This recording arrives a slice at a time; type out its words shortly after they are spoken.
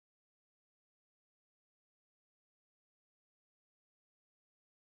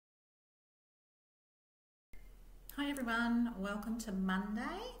everyone, welcome to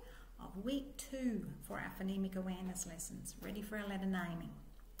Monday of week 2 for our phonemic awareness lessons. Ready for our letter naming.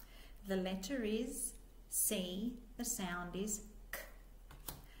 The letter is C, the sound is K.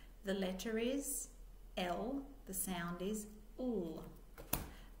 The letter is L, the sound is L.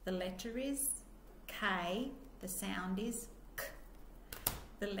 The letter is K, the sound is K.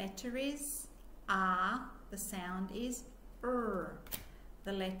 The letter is R, the sound is R.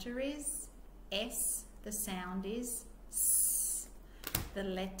 The letter is S, the sound is S. The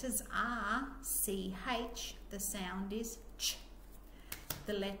letters are CH, the sound is Ch.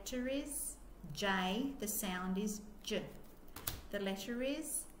 The letter is J, the sound is J. The letter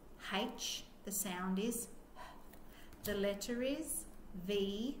is H, the sound is H. The letter is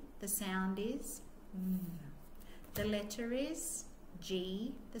V, the sound is V. The letter is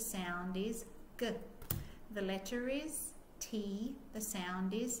G, the sound is G. The letter is T, the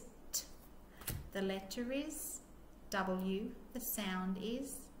sound is T. The letter is W, the sound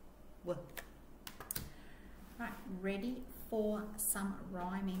is W. Right, ready for some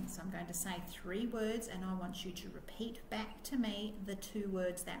rhyming. So I'm going to say 3 words and I want you to repeat back to me the 2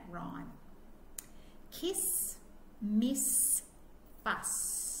 words that rhyme. Kiss, miss,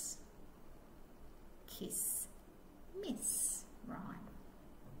 fuss. Kiss, miss, rhyme.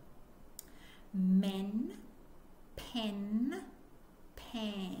 Men, pen,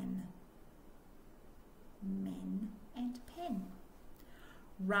 pan. Men and pen.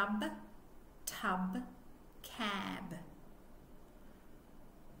 Rub, tub, cab.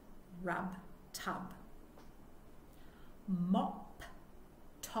 Rub, tub. Mop,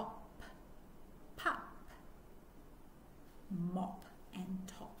 top, pup. Mop and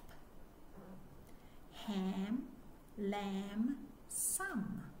top. Ham, lamb,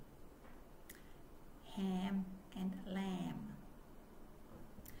 some. Ham and lamb.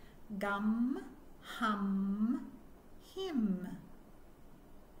 Gum, hum, him.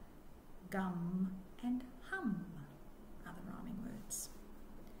 Gum and hum are the rhyming words.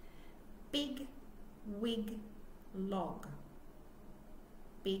 Big, wig, log.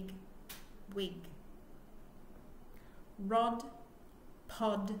 Big, wig. Rod,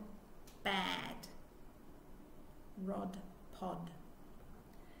 pod, bad. Rod, pod.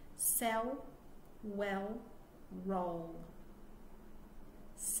 Sell, well, roll.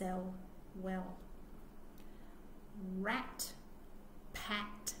 Sell, well. Rat,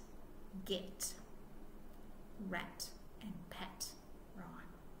 pat, get. Rat and pat rhyme.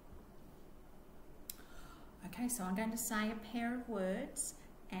 Okay, so I'm going to say a pair of words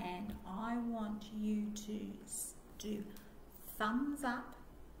and I want you to do thumbs up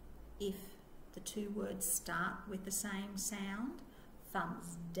if the 2 words start with the same sound,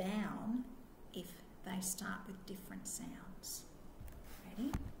 thumbs down if they start with different sounds.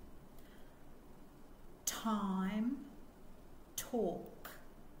 Ready? Time, talk.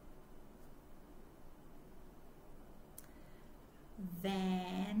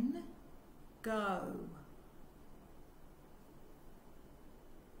 Van, go.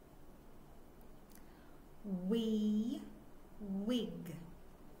 We, wig.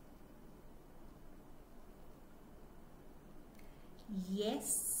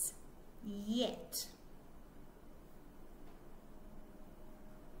 Yes, yet.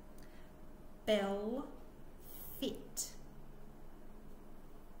 Bell, fit.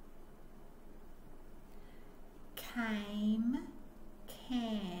 Came,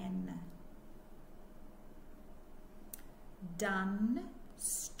 can. Done,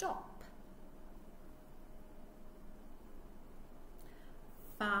 stop.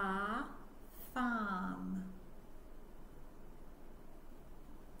 Far, farm.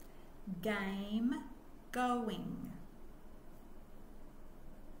 Game, going.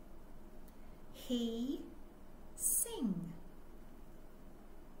 He, sing.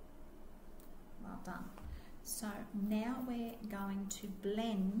 Well done. So now we're going to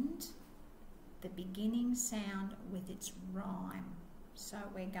blend the beginning sound with its rhyme. So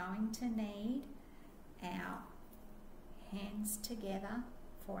we're going to need our hands together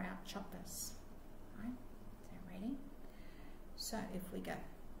for our choppers. Right? So ready? So if we go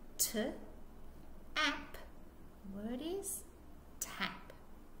t, app, word is tap.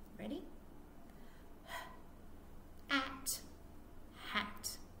 Ready? At,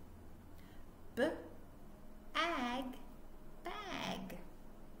 hat. B, ag, bag.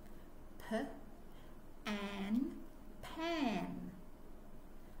 P, an, pan.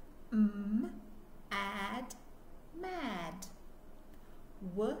 Add, mad.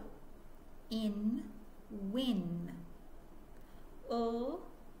 W, in, win.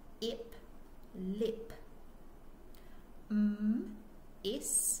 Ip, lip.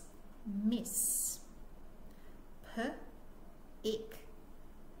 Is, miss. P,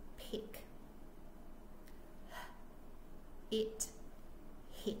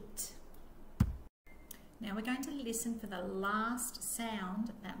 listen for the last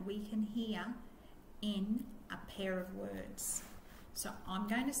sound that we can hear in a pair of words. So I'm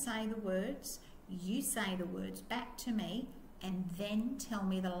going to say the words, you say the words back to me, and then tell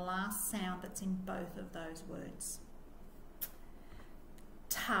me the last sound that's in both of those words.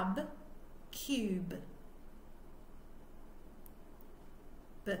 Tub, cube.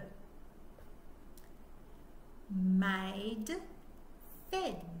 B. Made,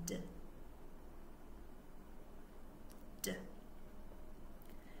 fed. D.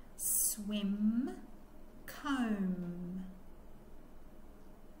 Swim, comb.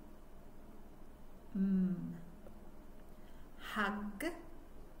 M. Hug,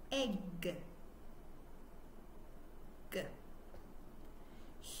 egg. G.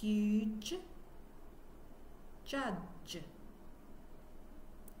 Huge, judge.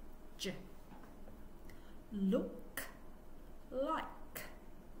 J. Look like.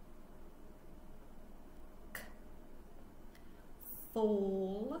 K.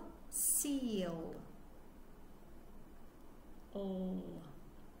 Fall, seal. L.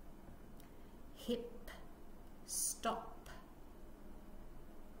 Hip, stop.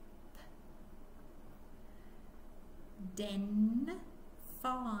 P. Den,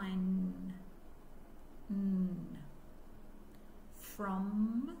 fine. N.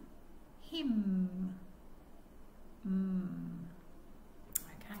 From, him.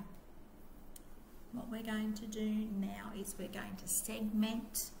 Okay. What we're going to do now is we're going to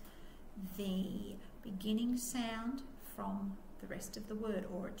segment the beginning sound from the rest of the word,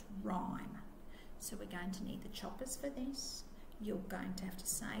 or its rhyme. So we're going to need the choppers for this. You're going to have to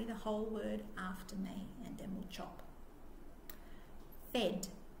say the whole word after me, and then we'll chop. Fed,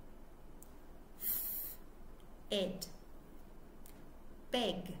 ed.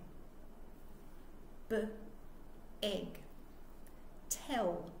 Beg, b, egg.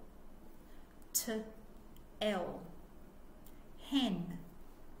 Tell, t, l. Hen,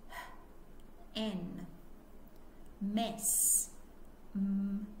 h, n. Mess,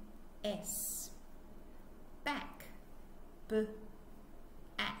 m, s. Back, b,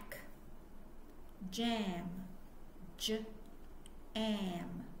 ack. Jam, j,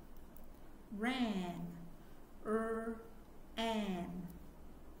 am. Ran, an.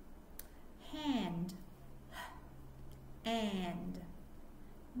 Hand, and.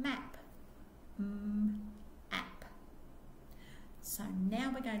 Map, app. So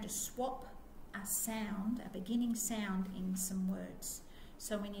now we're going to swap a sound, a beginning sound in some words.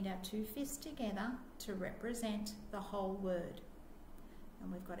 So we need our two fists together to represent the whole word.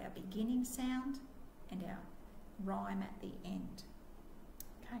 And we've got our beginning sound and our rhyme at the end.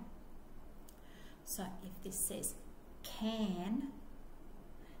 Okay. So if this says can,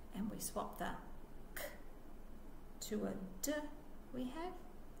 and we swap the k to a d, we have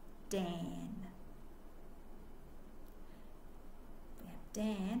Dan. We have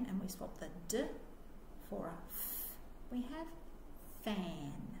Dan, and we swap the d for a f, we have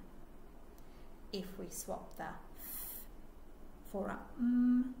fan. If we swap the f for a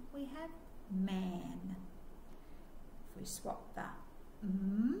we have man. If we swap the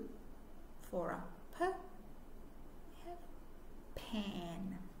for a p, we have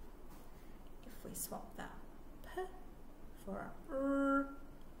pan. If we swap the p for a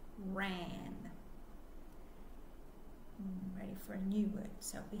ran. Ready for a new word.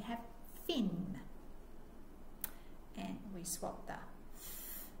 So we have fin, and we swap the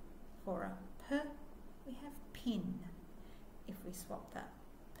f for a p, we have pin. If we swap the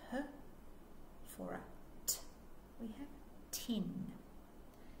p for a t, we have tin.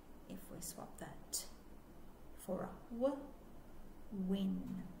 If we swap the t for a w,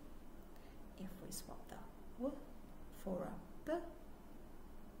 win. If we swap the w for a b,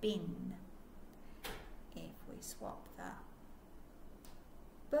 bin. If we swap the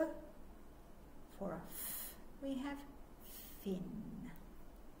b for a f, we have fin.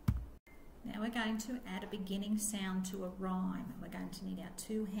 Now we're going to add a beginning sound to a rhyme. We're going to need our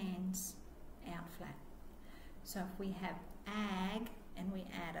two hands out flat. So if we have ag and we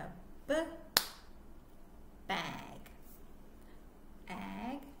add a b, bag.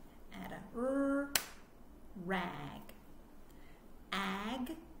 Ag, add a r, rag.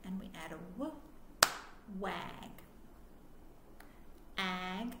 Ag, and we add a w, wag.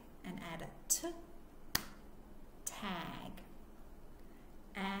 Ag, and add a t, tag.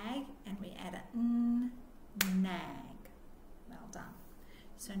 Ag, and we add a n, nag. Well done.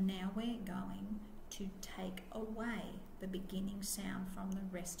 So now we're going to take away the beginning sound from the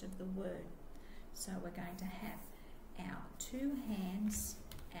rest of the word. So we're going to have our two hands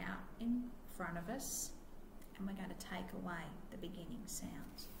out in front of us, and we're going to take away the beginning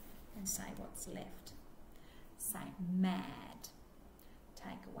sounds and say what's left. say mad.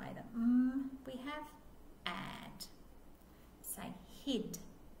 Take away the we have add. Say hid.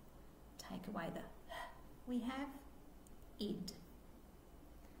 Take away the we have id.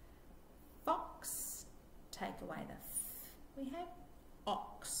 Fox. Take away the we have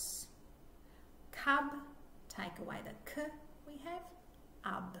ox. Cub. Take away the k, we have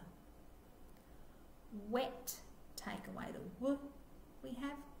ub. Wet. Take away the w, we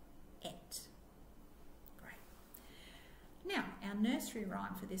have et. Great. Now, our nursery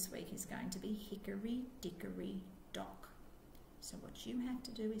rhyme for this week is going to be hickory dickory dock. So what you have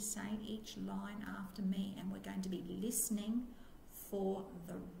to do is say each line after me, and we're going to be listening for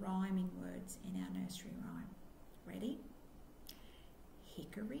the rhyming words in our nursery rhyme. Ready?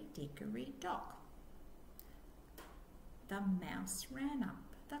 Hickory dickory dock. The mouse ran up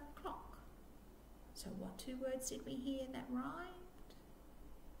the clock. So what two words did we hear that rhymed?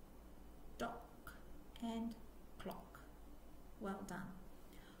 Dock and clock. Well done.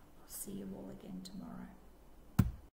 I'll see you all again tomorrow.